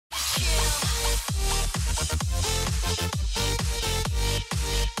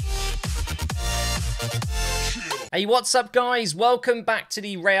Hey, what's up guys? Welcome back to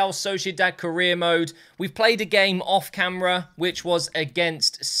the Real Sociedad career mode. We've played a game off camera, which was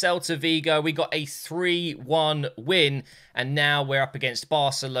against Celta Vigo. We got a 3-1 win, and now we're up against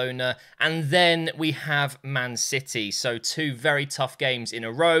Barcelona, and then we have Man City. So two very tough games in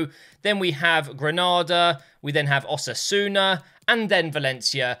a row. Then we have Granada, we then have Osasuna, and then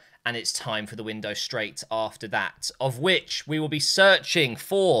Valencia. And it's time for the window straight after that, of which we will be searching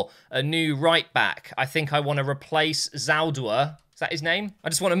for a new right back. I think I want to replace Zaldua. Is that his name? I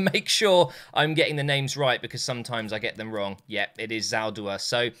just want to make sure I'm getting the names right because sometimes I get them wrong. Yep, it is Zaldua.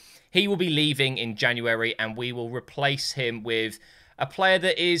 So he will be leaving in January and we will replace him with a player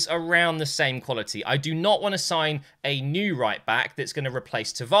that is around the same quality. I do not want to sign a new right back that's going to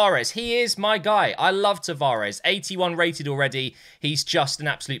replace Tavares. He is my guy. I love Tavares. 81 rated already. He's just an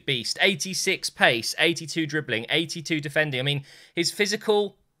absolute beast. 86 pace, 82 dribbling, 82 defending. I mean, his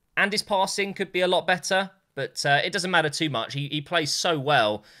physical and his passing could be a lot better, but it doesn't matter too much. He plays so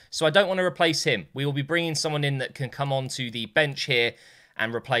well, so I don't want to replace him. We will be bringing someone in that can come onto the bench here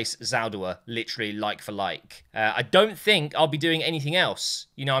and replace Zaldua, literally like for like. I don't think I'll be doing anything else.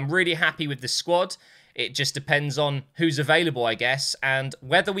 You know, I'm really happy with the squad. It just depends on who's available, I guess, and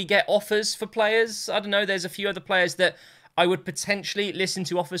whether we get offers for players. I don't know, there's a few other players that I would potentially listen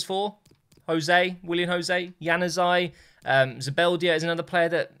to offers for. William Jose, Januzaj, Zabeldia is another player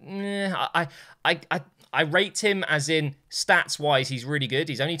that I rate him as in stats-wise, he's really good.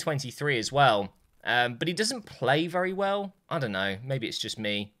 He's only 23 as well. But he doesn't play very well. I don't know. Maybe it's just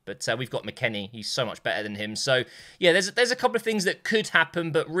me. But we've got McKennie. He's so much better than him. So, yeah, there's a couple of things that could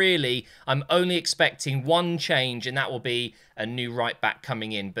happen. But really, I'm only expecting one change. And that will be a new right back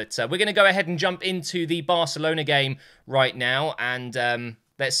coming in. But we're going to go ahead and jump into the Barcelona game right now. And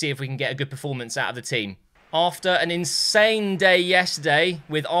let's see if we can get a good performance out of the team. After an insane day yesterday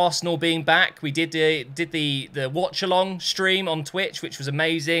with Arsenal being back, we did the watch-along stream on Twitch, which was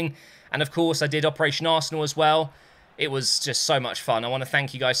amazing. And of course, I did Operation Arsenal as well. It was just so much fun. I want to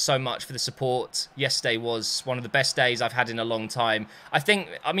thank you guys so much for the support. Yesterday was one of the best days I've had in a long time. I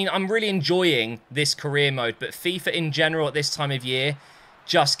mean, I'm really enjoying this career mode, but FIFA in general at this time of year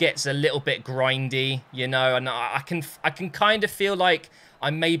just gets a little bit grindy, you know, and I can kind of feel like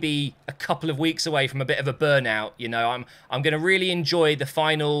I'm maybe a couple of weeks away from a bit of a burnout, you know. I'm going to really enjoy the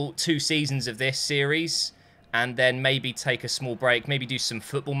final 2 seasons of this series, and then maybe take a small break, maybe do some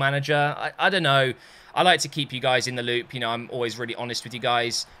Football Manager. I don't know. I like to keep you guys in the loop. You know, I'm always really honest with you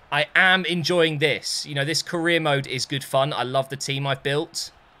guys. I am enjoying this. You know, this career mode is good fun. I love the team I've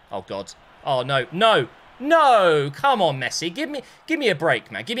built. Oh, God. Oh, no. No. No. Come on, Messi. Give me a break,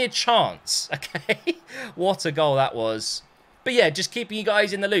 man. Give me a chance. Okay? What a goal that was. But, yeah, just keeping you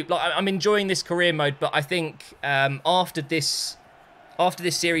guys in the loop. Like, I'm enjoying this career mode, but I think after this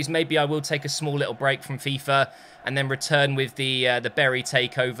series, maybe I will take a small little break from FIFA and then return with the Berry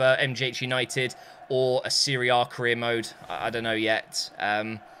takeover, MGH United, or a Serie A career mode. I don't know yet.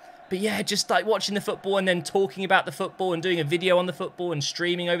 But yeah, just like watching the football and then talking about the football and doing a video on the football and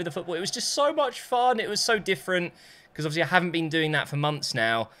streaming over the football. It was just so much fun. It was so different because obviously I haven't been doing that for months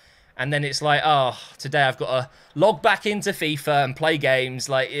now. And then it's like, oh, today I've got to log back into FIFA and play games.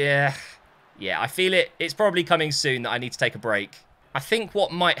 Like, yeah, I feel it. It's probably coming soon that I need to take a break. I think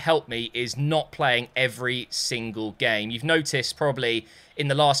what might help me is not playing every single game. You've noticed probably in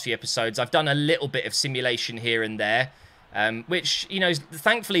the last few episodes, I've done a little bit of simulation here and there, which, you know,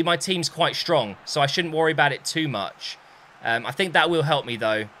 thankfully my team's quite strong, so I shouldn't worry about it too much. I think that will help me,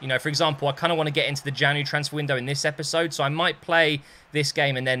 though. You know, for example, I kind of want to get into the January transfer window in this episode, so I might play this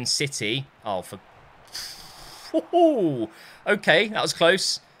game and then City. Oh, for... Ooh, okay, that was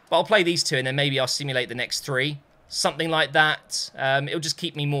close. But I'll play these two and then maybe I'll simulate the next 3. Something like that. It'll just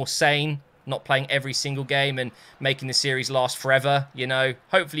keep me more sane, not playing every single game and making the series last forever, you know.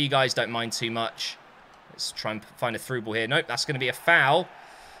 Hopefully you guys don't mind too much. Let's try and find a through ball here. Nope, that's going to be a foul.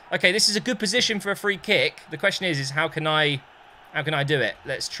 Okay, this is a good position for a free kick. The question is how can I do it?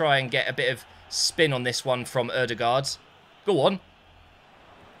 Let's try and get a bit of spin on this one from Erdegaard. Go on.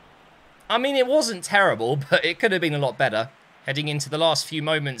 I mean, it wasn't terrible, but it could have been a lot better. Heading into the last few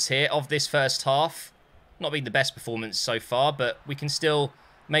moments here of this first half. Not been the best performance so far, but we can still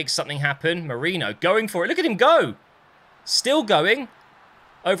make something happen. Marino going for it. Look at him go. Still going.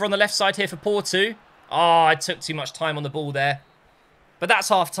 Over on the left side here for Porto. Oh, I took too much time on the ball there. But that's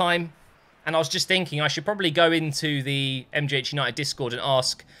half-time. And I was just thinking I should probably go into the MGH United Discord and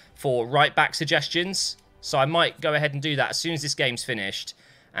ask for right-back suggestions. So I might go ahead and do that as soon as this game's finished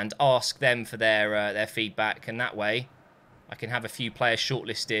and ask them for their feedback. And that way I can have a few players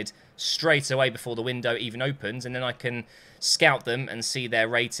shortlisted straight away before the window even opens, and then I can scout them and see their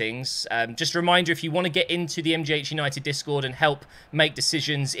ratings. Just a reminder, if you want to get into the MGH United Discord and help make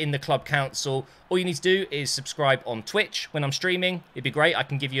decisions in the club council, all you need to do is subscribe on Twitch when I'm streaming. It'd be great. I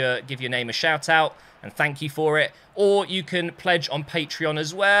can give your name a shout out and thank you for it. Or you can pledge on Patreon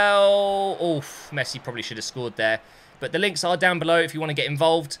as well. Oof, Messi probably should have scored there. But the links are down below if you want to get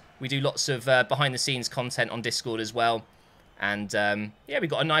involved. We do lots of behind the scenes content on Discord as well. And yeah,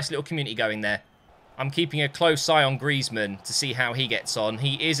 we've got a nice little community going there. I'm keeping a close eye on Griezmann to see how he gets on.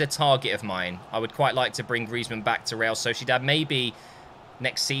 He is a target of mine. I would quite like to bring Griezmann back to Real Sociedad, maybe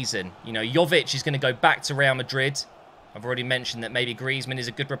next season. You know, Jovic is going to go back to Real Madrid. I've already mentioned that maybe Griezmann is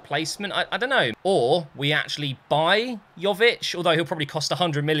a good replacement. I don't know. Or we actually buy Jovic, although he'll probably cost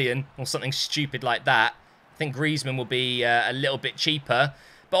 100 million or something stupid like that. I think Griezmann will be a little bit cheaper.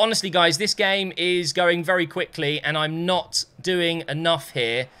 But honestly, guys, this game is going very quickly, and I'm not doing enough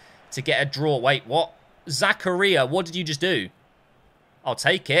here to get a draw. Wait, what? Zakaria, what did you just do? I'll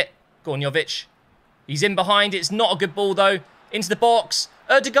take it. Go on, Jovic. He's in behind. It's not a good ball, though. Into the box.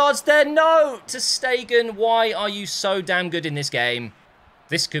 Ødegaard's there. No! To Stegen. Why are you so damn good in this game?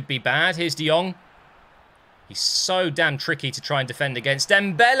 This could be bad. Here's De Jong. He's so damn tricky to try and defend against.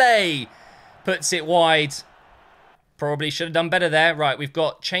 Dembele puts it wide. Probably should have done better there. Right, we've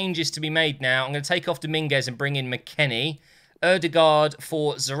got changes to be made now. I'm going to take off Dominguez and bring in McKennie. Ødegaard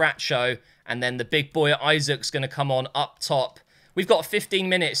for Zaracho. And then the big boy Isaac's going to come on up top. We've got 15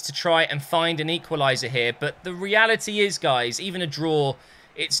 minutes to try and find an equaliser here. But the reality is, guys, even a draw,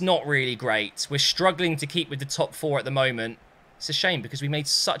 it's not really great. We're struggling to keep with the top four at the moment. It's a shame because we made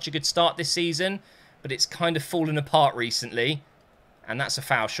such a good start this season. But it's kind of fallen apart recently. And that's a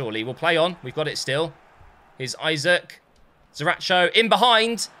foul, surely. We'll play on. We've got it still. Here's Isaac. Zaracho in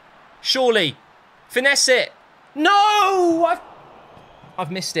behind. Surely. Finesse it. No!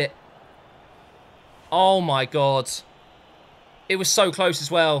 I've missed it. Oh my god. It was so close as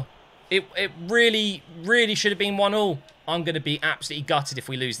well. It really, really should have been 1-1. I'm going to be absolutely gutted if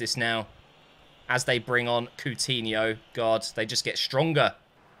we lose this now. As they bring on Coutinho. God, they just get stronger.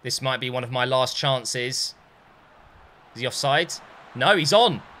 This might be one of my last chances. Is he offside? No, he's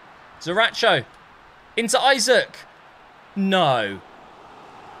on. Zaracho. Into Isaac. No.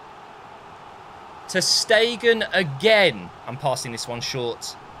 To Stegen again. I'm passing this one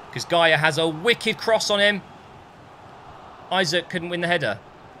short. Because Gaia has a wicked cross on him. Isaac couldn't win the header.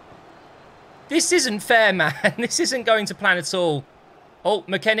 This isn't fair, man. This isn't going to plan at all. Oh,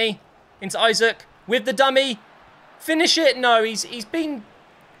 McKennie. Into Isaac. With the dummy. Finish it. No, he's been...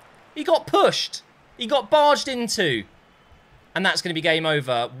 He got pushed. He got barged into. And that's going to be game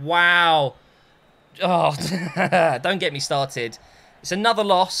over. Wow. Oh, don't get me started. It's another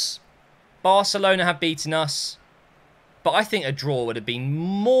loss. Barcelona have beaten us. But I think a draw would have been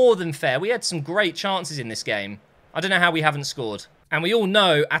more than fair. We had some great chances in this game. I don't know how we haven't scored. And we all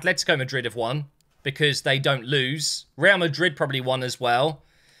know Atletico Madrid have won because they don't lose. Real Madrid probably won as well.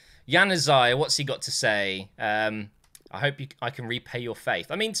 Januzaj, what's he got to say? I hope I can repay your faith.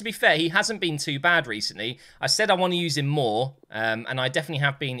 I mean, to be fair, he hasn't been too bad recently. I said I want to use him more, and I definitely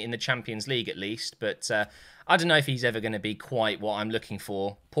have been in the Champions League at least, but I don't know if he's ever going to be quite what I'm looking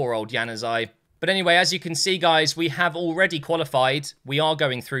for. Poor old Januzaj. But anyway, as you can see, guys, we have already qualified. We are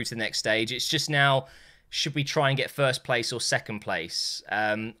going through to the next stage. It's just now, should we try and get first place or second place?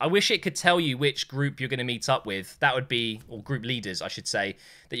 I wish it could tell you which group you're going to meet up with. That would be, or group leaders, I should say,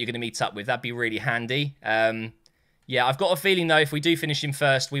 that you're going to meet up with. That'd be really handy. Yeah, I've got a feeling, though, if we do finish in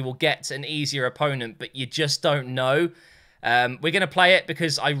first, we will get an easier opponent, but you just don't know. We're going to play it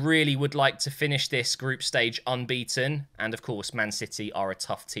because I really would like to finish this group stage unbeaten. And, of course, Man City are a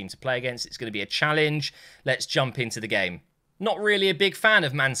tough team to play against. It's going to be a challenge. Let's jump into the game. Not really a big fan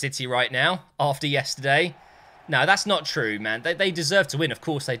of Man City right now after yesterday. No, that's not true, man. They deserve to win. Of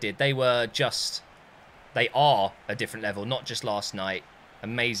course they did. They were just... They are a different level, not just last night.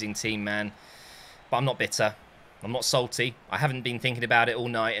 Amazing team, man. But I'm not bitter. I'm not salty. I haven't been thinking about it all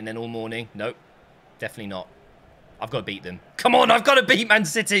night and then all morning. Nope. Definitely not. I've got to beat them. Come on, I've got to beat Man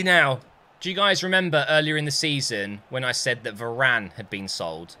City now. Do you guys remember earlier in the season when I said that Varane had been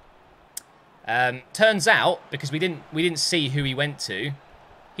sold? Turns out, because we didn't see who he went to,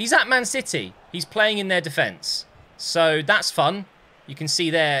 he's at Man City. He's playing in their defence. So that's fun. You can see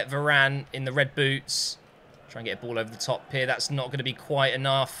there Varane in the red boots. Try and get a ball over the top here. That's not going to be quite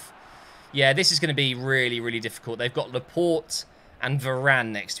enough. Yeah, this is going to be really, really difficult. They've got Laporte and Varane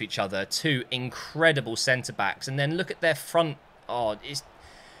next to each other. Two incredible centre-backs. And then look at their front. Oh, it's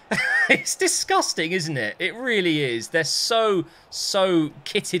it's disgusting, isn't it? It really is. They're so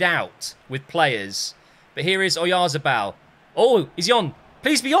kitted out with players. But here is Oyarzabal. Oh, is he on?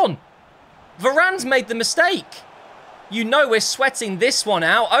 Please be on. Varane's made the mistake. You know we're sweating this one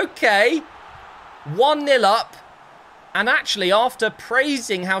out. Okay. 1-0 up. And actually, after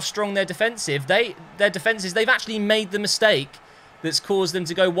praising how strong their defence is, they've actually made the mistake that's caused them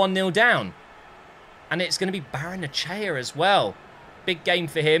to go 1-0 down. And it's going to be Baranachea as well. Big game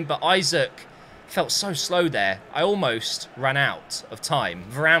for him, but Isaac felt so slow there. I almost ran out of time.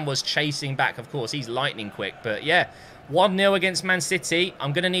 Varane was chasing back, of course. He's lightning quick, but yeah. 1-0 against Man City.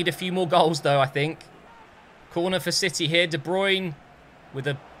 I'm going to need a few more goals, though, I think. Corner for City here. De Bruyne with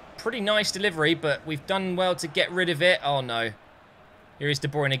a pretty nice delivery, but we've done well to get rid of it. Oh, no. Here is De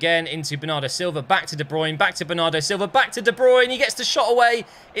Bruyne again into Bernardo Silva. Back to De Bruyne. Back to Bernardo Silva. Back to De Bruyne. He gets the shot away.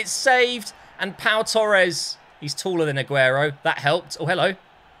 It's saved. And Pau Torres. He's taller than Aguero. That helped. Oh, hello.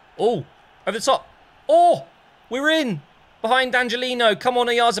 Oh, over the top. Oh, we're in. Behind Angelino. Come on,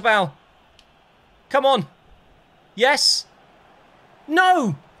 Oyarzabal. Come on. Yes.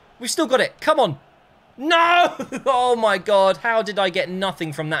 No. We've still got it. Come on. No. Oh, my God. How did I get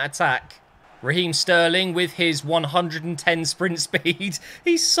nothing from that attack? Raheem Sterling with his 110 sprint speed.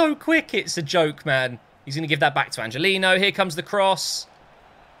 He's so quick. It's a joke, man. He's going to give that back to Angelino. Here comes the cross.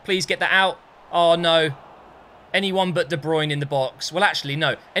 Please get that out. Oh, no. Anyone but De Bruyne in the box. Well, actually,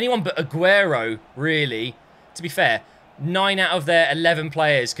 no. Anyone but Aguero, really. To be fair, 9 out of their 11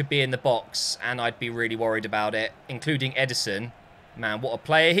 players could be in the box, and I'd be really worried about it, including Edison. Man, what a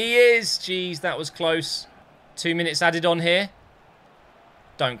player he is. Jeez, that was close. 2 minutes added on here.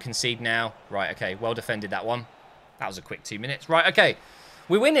 Don't concede now. Right, okay. Well defended, that one. That was a quick 2 minutes. Right, okay.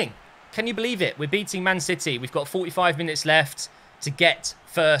 We're winning. Can you believe it? We're beating Man City. We've got 45 minutes left to get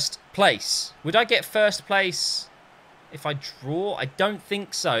first place. Would I get first place if I draw? I don't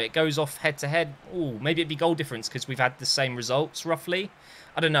think so. It goes off head-to-head. Oh, maybe it'd be goal difference because we've had the same results, roughly.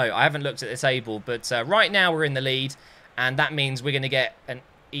 I don't know. I haven't looked at the table, but right now we're in the lead, and that means we're going to get an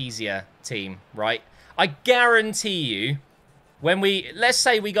easier team, right? I guarantee you, when let's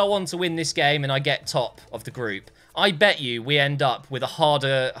say we go on to win this game and I get top of the group, I bet you we end up with a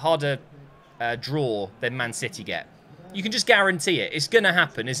harder draw than Man City get. You can just guarantee it. It's going to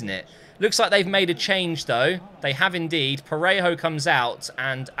happen, isn't it? Looks like they've made a change, though. They have indeed. Parejo comes out,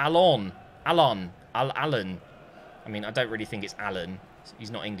 and Alan. I mean, I don't really think it's Alan.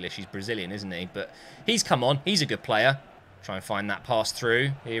 He's not English. He's Brazilian, isn't he? But he's come on. He's a good player. Try and find that pass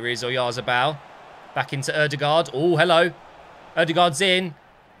through. Here is Oyarzabal. Back into Ødegaard. Oh, hello. Ødegaard's in.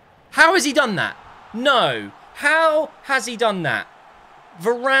 How has he done that? No. How has he done that?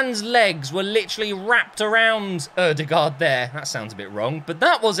 Varane's legs were literally wrapped around Ødegaard there. That sounds a bit wrong, but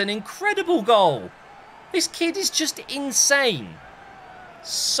that was an incredible goal. This kid is just insane.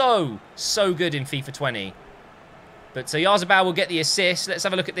 So good in FIFA 20. But Oyarzabal will get the assist. Let's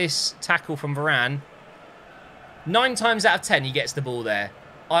have a look at this tackle from Varane. 9 times out of 10 he gets the ball there.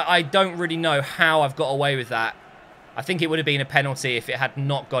 I don't really know how I've got away with that. I think it would have been a penalty if it had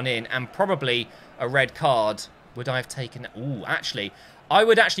not gone in, and probably a red card. Would I have taken... Ooh, actually... I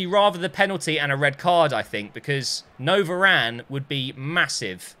would actually rather the penalty and a red card, I think, because no Varane would be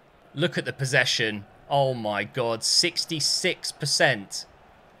massive. Look at the possession. Oh, my God. 66%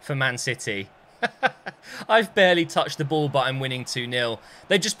 for Man City. I've barely touched the ball, but I'm winning 2-0.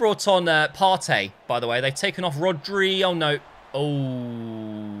 They just brought on Partey, by the way. They've taken off Rodri. Oh, no.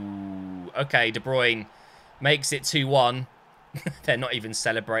 Oh. Okay, De Bruyne makes it 2-1. They're not even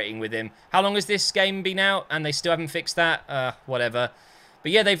celebrating with him. How long has this game been out? And they still haven't fixed that? Whatever.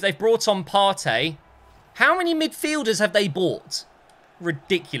 But yeah, they've brought on Partey. How many midfielders have they bought?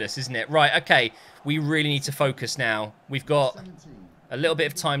 Ridiculous, isn't it? Right, okay. We really need to focus now. We've got a little bit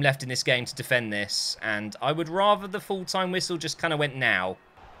of time left in this game to defend this. And I would rather the full-time whistle just kind of went now.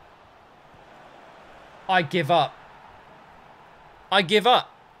 I give up. I give up.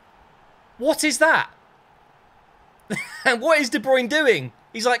 What is that? And what is De Bruyne doing?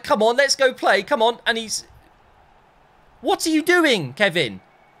 He's like, come on, let's go play. Come on. And he's... What are you doing, Kevin?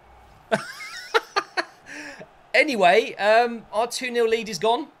 Anyway, our 2-0 lead is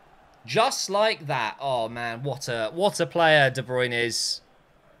gone. Just like that. Oh, man, what a player De Bruyne is.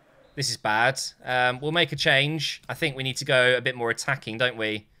 This is bad. We'll make a change. I think we need to go a bit more attacking, don't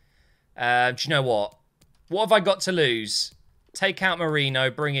we? Do you know what? What have I got to lose? Take out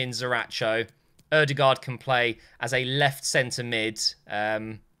Marino, bring in Zaracho. Ødegaard can play as a left centre mid.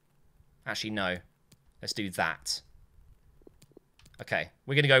 Actually, no. Let's do that. Okay,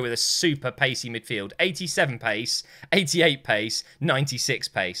 we're going to go with a super pacey midfield. 87 pace, 88 pace, 96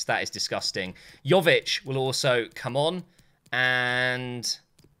 pace. That is disgusting. Jovic will also come on. And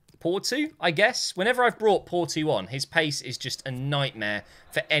Porto, I guess. Whenever I've brought Porto on, his pace is just a nightmare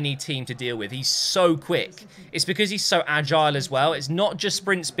for any team to deal with. He's so quick. It's because he's so agile as well. It's not just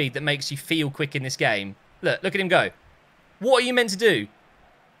sprint speed that makes you feel quick in this game. Look at him go. What are you meant to do?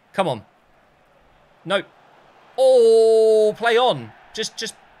 Come on. Nope. Oh, play on.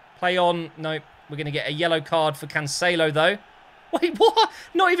 Just play on. Nope. We're going to get a yellow card for Cancelo, though. Wait, what?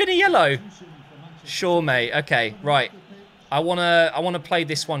 Not even a yellow. Sure, mate. Okay, right. I wanna play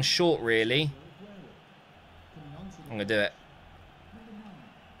this one short, really. I'm gonna do it.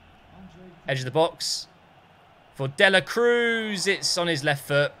 Edge of the box. For Dela Cruz, it's on his left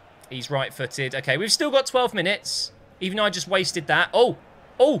foot. He's right-footed. Okay, we've still got 12 minutes. Even though I just wasted that. Oh,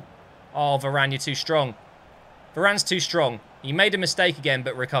 Varane, you're too strong. Varane's too strong. You made a mistake again,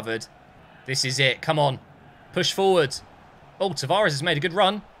 but recovered. This is it. Come on. Push forward. Oh, Tavares has made a good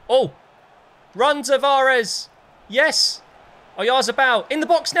run. Oh, run, Tavares. Yes. Oyarzabal in the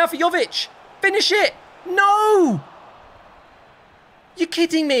box now for Jovic. Finish it. No. You're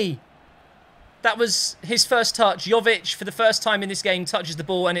kidding me. That was his first touch. Jovic, for the first time in this game, touches the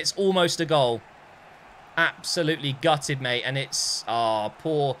ball, and it's almost a goal. Absolutely gutted, mate. And it's,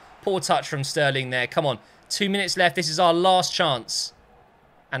 poor touch from Sterling there. Come on. 2 minutes left. This is our last chance.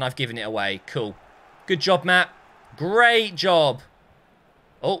 And I've given it away. Cool. Good job, Matt. Great job.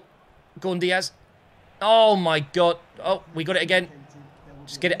 Oh, Gordon Diaz. Oh, my God. Oh, we got it again.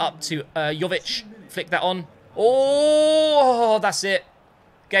 Just get it up to Jovic. Flick that on. Oh, that's it.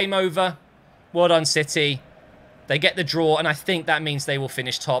 Game over. Well done, City. They get the draw, and I think that means they will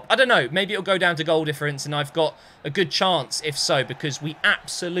finish top. I don't know. Maybe it'll go down to goal difference, and I've got a good chance if so, because we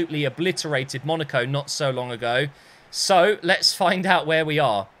absolutely obliterated Monaco not so long ago. So, let's find out where we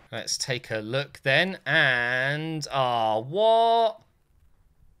are. Let's take a look then, and... what?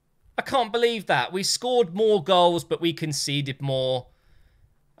 I can't believe that. We scored more goals, but we conceded more.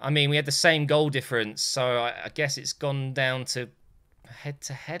 I mean, we had the same goal difference, so I guess it's gone down to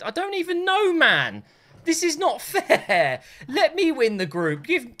head-to-head. I don't even know, man. This is not fair. Let me win the group.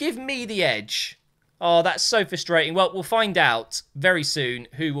 Give me the edge. Oh, that's so frustrating. Well, we'll find out very soon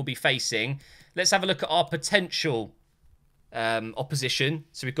who we'll be facing. Let's have a look at our potential opposition.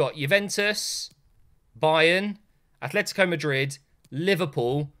 So we've got Juventus, Bayern, Atletico Madrid,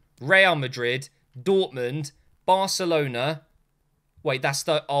 Liverpool, Real Madrid, Dortmund, Barcelona. Wait, that's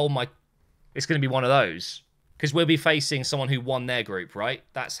the... Oh, my... It's going to be one of those. Because we'll be facing someone who won their group, right?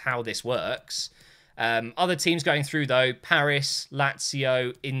 That's how this works. Other teams going through, though. Paris,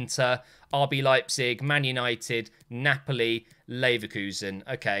 Lazio, Inter, RB Leipzig, Man United, Napoli, Leverkusen.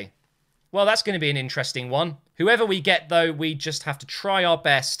 Okay. Well, that's going to be an interesting one. Whoever we get, though, we just have to try our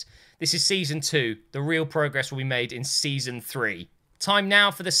best. This is Season 2. The real progress will be made in Season 3. Time now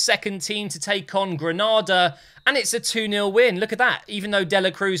for the second team to take on Granada, and it's a 2-0 win. Look at that. Even though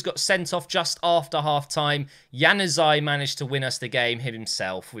Dela Cruz got sent off just after half-time, Januzaj managed to win us the game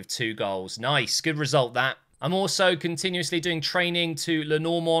himself with 2 goals. Nice. Good result, that. I'm also continuously doing training to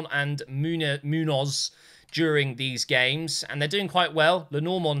Lenormand and Munoz during these games, and they're doing quite well.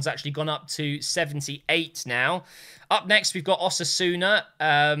 Lenormand's actually gone up to 78 now. Up next, we've got Osasuna.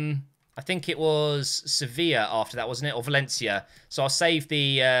 I think it was Sevilla after that, wasn't it? Or Valencia. So I'll save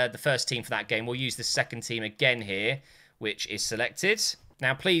the first team for that game. We'll use the second team again here, which is selected.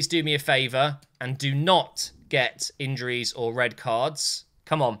 Now, please do me a favour and do not get injuries or red cards.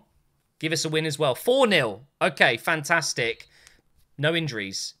 Come on. Give us a win as well. 4-0. Okay, fantastic. No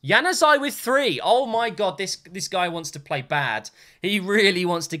injuries. Januzaj with 3. Oh my God, this guy wants to play bad. He really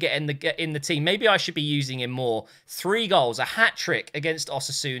wants to get in the team. Maybe I should be using him more. 3 goals, a hat-trick against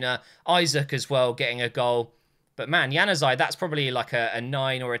Osasuna. Isaac as well, getting a goal. But man, Januzaj, that's probably like a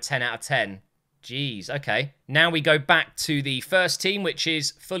 9 or a 10 out of 10. Jeez, okay. Now we go back to the first team, which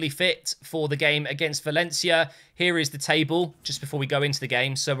is fully fit for the game against Valencia. Here is the table, just before we go into the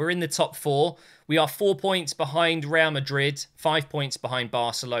game. So we're in the top 4. We are 4 points behind Real Madrid, 5 points behind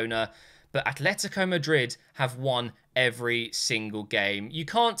Barcelona. But Atletico Madrid have won every single game. You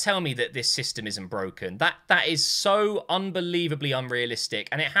can't tell me that this system isn't broken. That is so unbelievably unrealistic.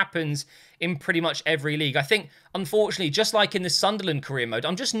 And it happens in pretty much every league. I think, unfortunately, just like in the Sunderland career mode,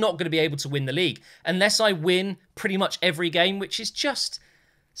 I'm just not going to be able to win the league unless I win pretty much every game, which is just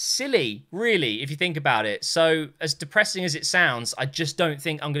silly, really, if you think about it. So, as depressing as it sounds, I just don't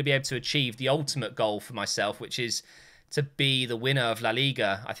think I'm going to be able to achieve the ultimate goal for myself, which is to be the winner of La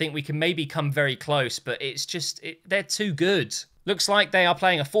Liga. I think we can maybe come very close, but it's just, they're too good. Looks like they are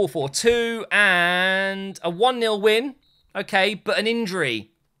playing a 4-4-2 and a 1-0 win. Okay, but an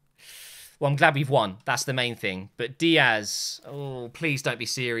injury. Well, I'm glad we've won. That's the main thing. But Diaz, oh, please don't be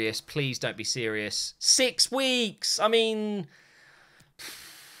serious. Please don't be serious. 6 weeks. I mean,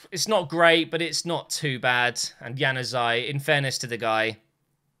 It's not great, but it's not too bad. And Januzaj, in fairness to the guy,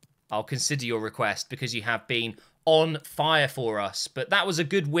 I'll consider your request because you have been on fire for us. But that was a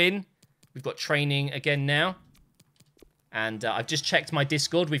good win. We've got training again now. And I've just checked my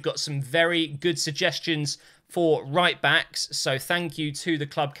Discord. We've got some very good suggestions for right backs. So thank you to the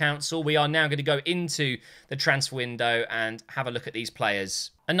club council. We are now going to go into the transfer window and have a look at these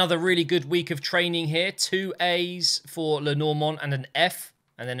players. Another really good week of training here. 2 A's for Lenormand and an F.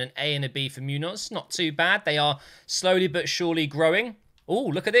 And then an A and a B for Munoz. Not too bad. They are slowly but surely growing. Oh,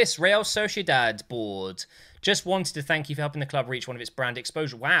 look at this. Real Sociedad board. Just wanted to thank you for helping the club reach one of its brand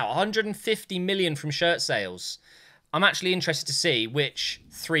exposure. Wow, 150 million from shirt sales. I'm actually interested to see which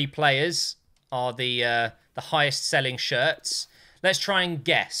 3 players are the highest selling shirts. Let's try and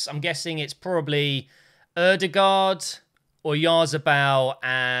guess. I'm guessing it's probably Erdegaard, Oyarzabal,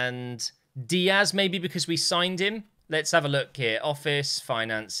 and Diaz, maybe because we signed him. Let's have a look here. Office,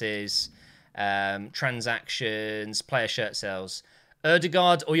 finances, transactions, player shirt sales.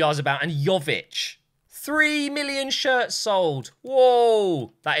 Erdegaard, Oyarzabal, and Jovic. 3 million shirts sold.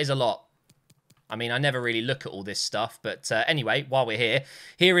 Whoa, that is a lot. I mean, I never really look at all this stuff, but anyway, while we're here,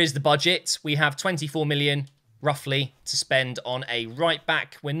 here is the budget. We have 24 million, roughly, to spend on a right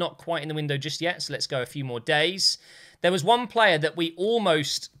back. We're not quite in the window just yet, so let's go a few more days. There was one player that we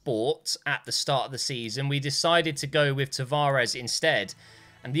almost bought at the start of the season. We decided to go with Tavares instead.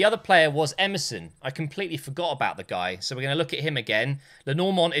 And the other player was Emerson. I completely forgot about the guy. So we're going to look at him again.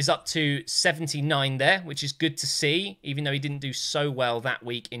 Lenormand is up to 79 there, which is good to see, even though he didn't do so well that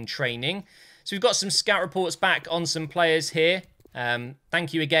week in training. So we've got some scout reports back on some players here.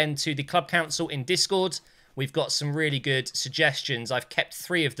 Thank you again to the club council in Discord. We've got some really good suggestions. I've kept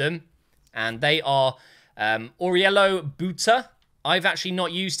 3 of them. And they are Aurelio Buta. I've actually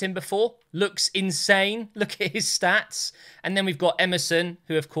not used him before. Looks insane. Look at his stats. And then we've got Emerson,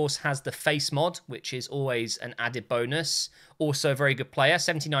 who of course has the face mod, which is always an added bonus. Also a very good player,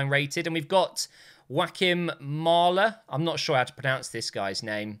 79 rated. And we've got Joachim Mahler. I'm not sure how to pronounce this guy's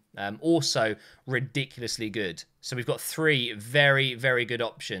name. Also ridiculously good. So we've got 3 very, very good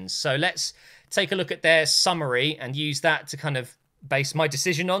options. So let's take a look at their summary and use that to kind of base my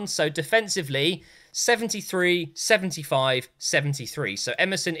decision on. So defensively, 73, 75, 73. So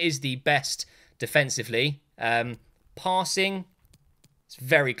Emerson is the best defensively. Passing, it's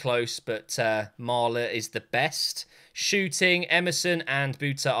very close, but Mahler is the best. Shooting, Emerson and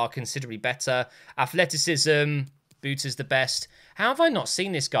Buta are considerably better. Athleticism, Buta's the best. How have I not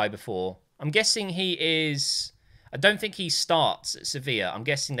seen this guy before? I'm guessing he is... I don't think he starts at Sevilla. I'm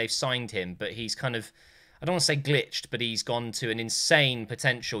guessing they've signed him, but he's kind of... I don't want to say glitched, but he's gone to an insane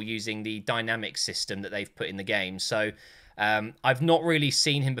potential using the dynamic system that they've put in the game. So I've not really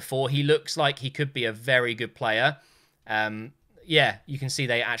seen him before. He looks like he could be a very good player. Yeah, you can see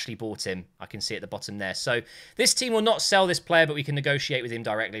they actually bought him. I can see at the bottom there. So this team will not sell this player, but we can negotiate with him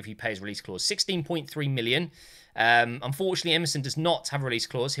directly if he pays release clause. 16.3 million. Unfortunately, Emerson does not have a release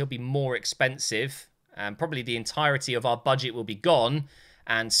clause. He'll be more expensive. Probably the entirety of our budget will be gone.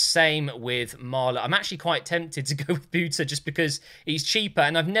 And same with Mahler. I'm actually quite tempted to go with Buta just because he's cheaper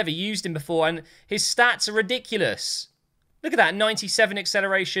and I've never used him before and his stats are ridiculous. Look at that, 97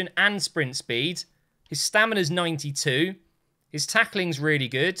 acceleration and sprint speed. His stamina's 92. His tackling's really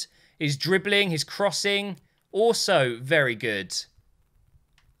good. His dribbling, his crossing, also very good.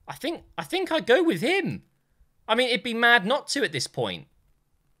 I think I'd go with him. I mean, it'd be mad not to at this point.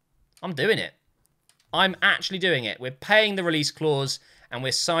 I'm doing it. I'm actually doing it. We're paying the release clause and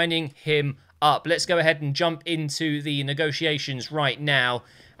we're signing him up. Let's go ahead and jump into the negotiations right now.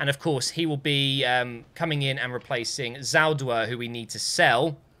 And of course, he will be coming in and replacing Zaldua, who we need to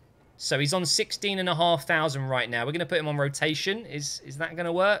sell. So he's on 16,500 right now. We're going to put him on rotation. Is that going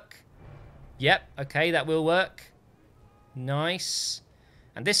to work? Yep. Okay, that will work. Nice.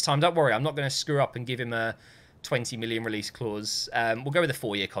 And this time, don't worry, I'm not going to screw up and give him a 20 million release clause. We'll go with a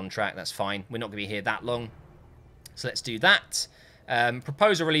 4-year contract. That's fine. We're not going to be here that long. So let's do that.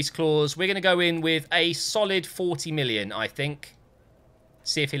 Propose a release clause. We're going to go in with a solid 40 million, I think.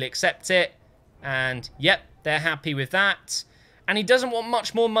 See if he'll accept it. And, yep, they're happy with that. And he doesn't want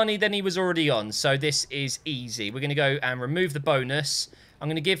much more money than he was already on. So this is easy. We're going to go and remove the bonus. I'm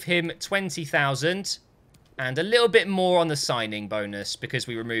going to give him 20,000. And a little bit more on the signing bonus because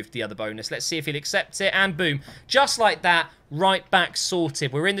we removed the other bonus. Let's see if he'll accept it. And boom. Just like that, right back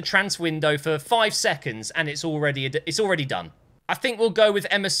sorted. We're in the transfer window for 5 seconds and it's already done. I think we'll go with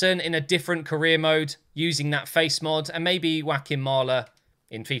Emerson in a different career mode using that face mod and maybe Joachim Mahler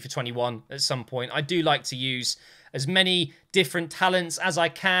in FIFA 21 at some point. I do like to use as many different talents as I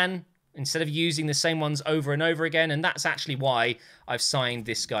can. instead of using the same ones over and over again. And that's actually why I've signed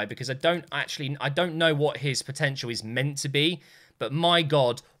this guy, because I don't know what his potential is meant to be. But my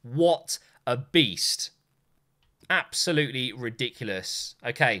God, what a beast. Absolutely ridiculous.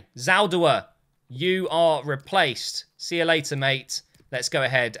 Okay, Zaldua, you are replaced. See you later, mate. Let's go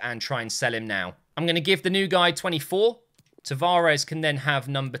ahead and try and sell him now. I'm going to give the new guy 24. Tavares can then have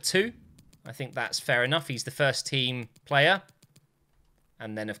number 2. I think that's fair enough. He's the first team player.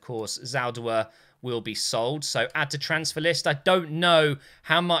 And then, of course, Zaldua will be sold. So add to transfer list. I don't know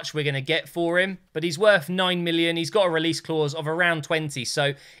how much we're going to get for him, but he's worth 9 million. He's got a release clause of around 20.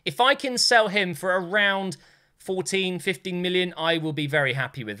 So if I can sell him for around 14, 15 million, I will be very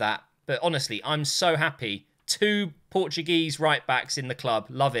happy with that. But honestly, I'm so happy. 2 Portuguese right-backs in the club.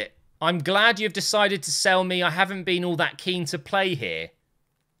 Love it. I'm glad you've decided to sell me. I haven't been all that keen to play here.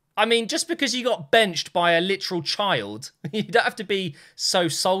 I mean, just because you got benched by a literal child, you don't have to be so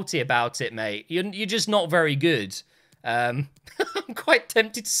salty about it, mate. You're just not very good. I'm quite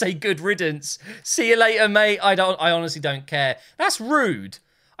tempted to say good riddance. See you later, mate. I honestly don't care. That's rude.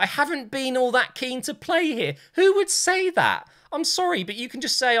 I haven't been all that keen to play here. Who would say that? I'm sorry, but you can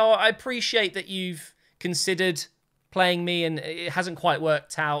just say, oh, I appreciate that you've considered playing me and it hasn't quite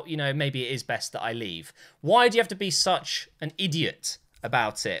worked out. You know, maybe it is best that I leave. Why do you have to be such an idiot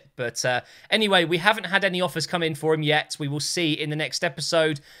about it? But anyway, we haven't had any offers come in for him yet. We will see in the next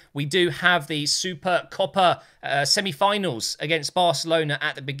episode. We do have the Super Copa semi-finals against Barcelona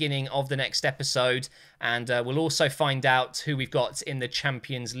at the beginning of the next episode, and we'll also find out who we've got in the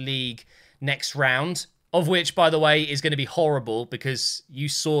Champions League next round, of which, by the way, is going to be horrible because you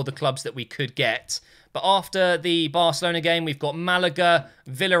saw the clubs that we could get. But after the Barcelona game, we've got Malaga,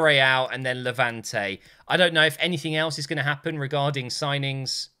 Villarreal, and then Levante. I don't know if anything else is going to happen regarding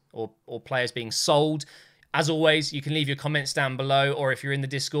signings or players being sold. As always, you can leave your comments down below, or if you're in the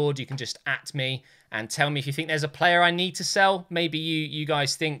Discord, you can just @ me and tell me if you think there's a player I need to sell. Maybe you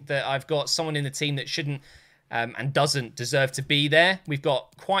guys think that I've got someone in the team that shouldn't and doesn't deserve to be there. We've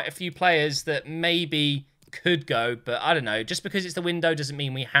got quite a few players that maybe could go, but I don't know. Just because it's the window doesn't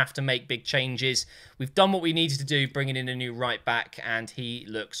mean we have to make big changes. We've done what we needed to do, bringing in a new right back, and he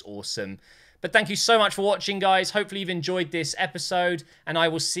looks awesome. But thank you so much for watching, guys. Hopefully you've enjoyed this episode, and I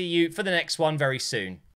will see you for the next one very soon.